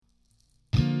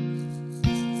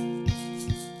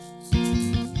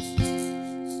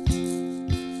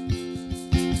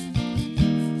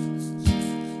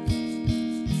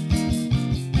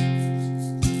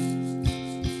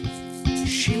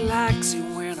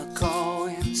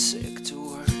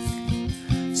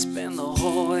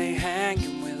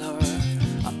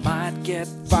get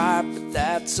fired, but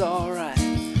that's alright.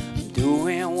 I'm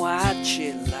doing what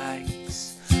she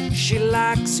likes. She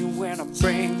likes it when I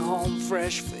bring home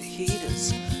fresh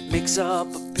fajitas, mix up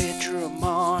a pitcher of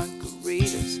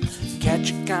margaritas,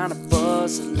 catch a kind of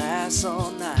buzz that lasts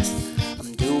all night.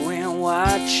 I'm doing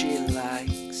what she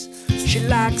likes. She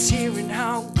likes hearing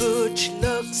how good she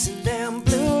looks in them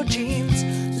blue jeans.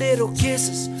 Little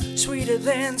kisses, sweeter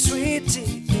than sweet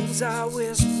tea. Things I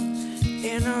whisper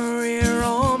in her ear,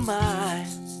 oh my.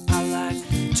 I like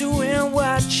doing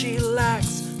what she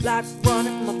likes, like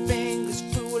running my fingers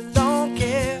through a long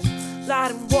hair,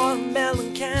 lighting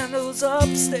watermelon candles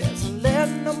upstairs and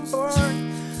letting them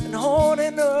burn, and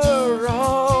holding her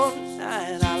all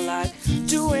night. I like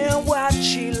doing what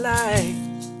she likes.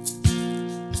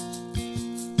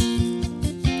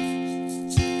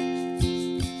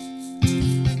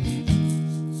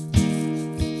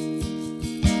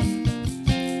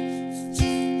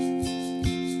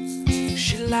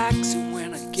 She likes it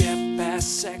when I get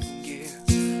past second gear,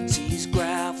 sees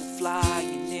gravel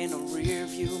flying in a rear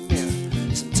view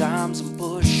mirror. Sometimes I'm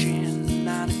pushing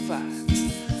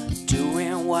 95,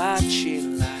 doing what she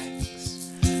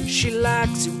likes. She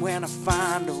likes it when I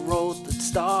find a road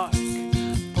that's dark,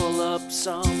 pull up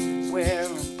somewhere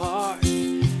and park,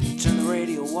 turn the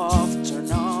radio off,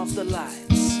 turn off the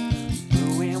lights,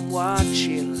 doing what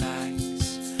she likes.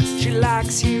 She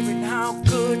likes hearing how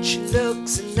good she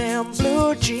looks in them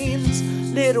blue jeans.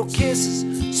 Little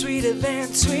kisses, sweeter than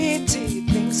sweet tea.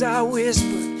 Things I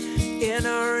whispered in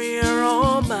her ear,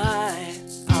 oh my.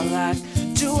 I like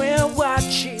doing what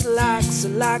she likes. I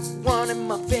like running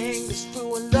my fingers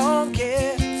through a long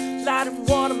hair, lighting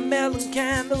watermelon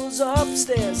candles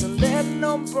upstairs and letting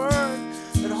them burn,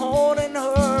 and holding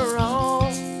her all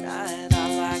night.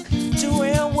 I like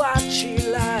doing what she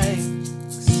likes.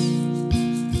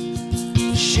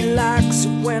 She likes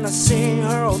it when I sing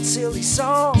her old silly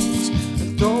songs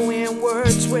and throw in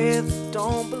words where they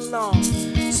don't belong.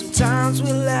 Sometimes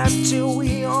we laugh till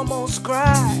we almost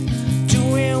cry,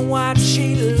 doing what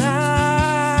she likes.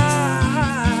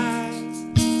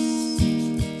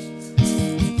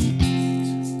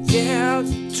 Yeah,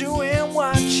 doing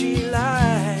what she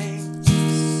likes.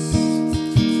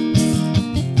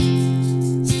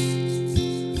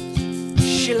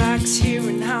 She likes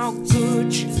hearing how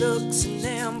good she looks in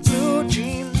them blue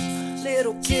jeans.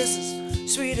 Little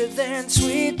kisses, sweeter than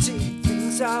sweet tea.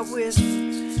 Things I whisper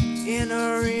in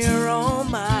her ear, oh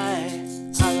my.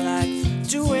 I like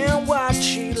doing what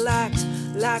she likes,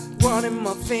 like running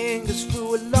my fingers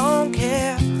through a long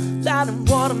hair, lighting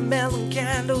watermelon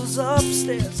candles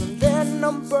upstairs and letting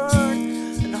them burn,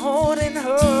 and holding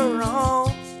her all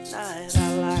night.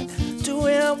 I like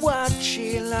doing what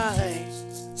she likes.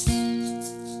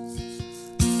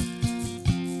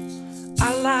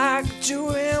 I like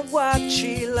doing what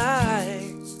she likes.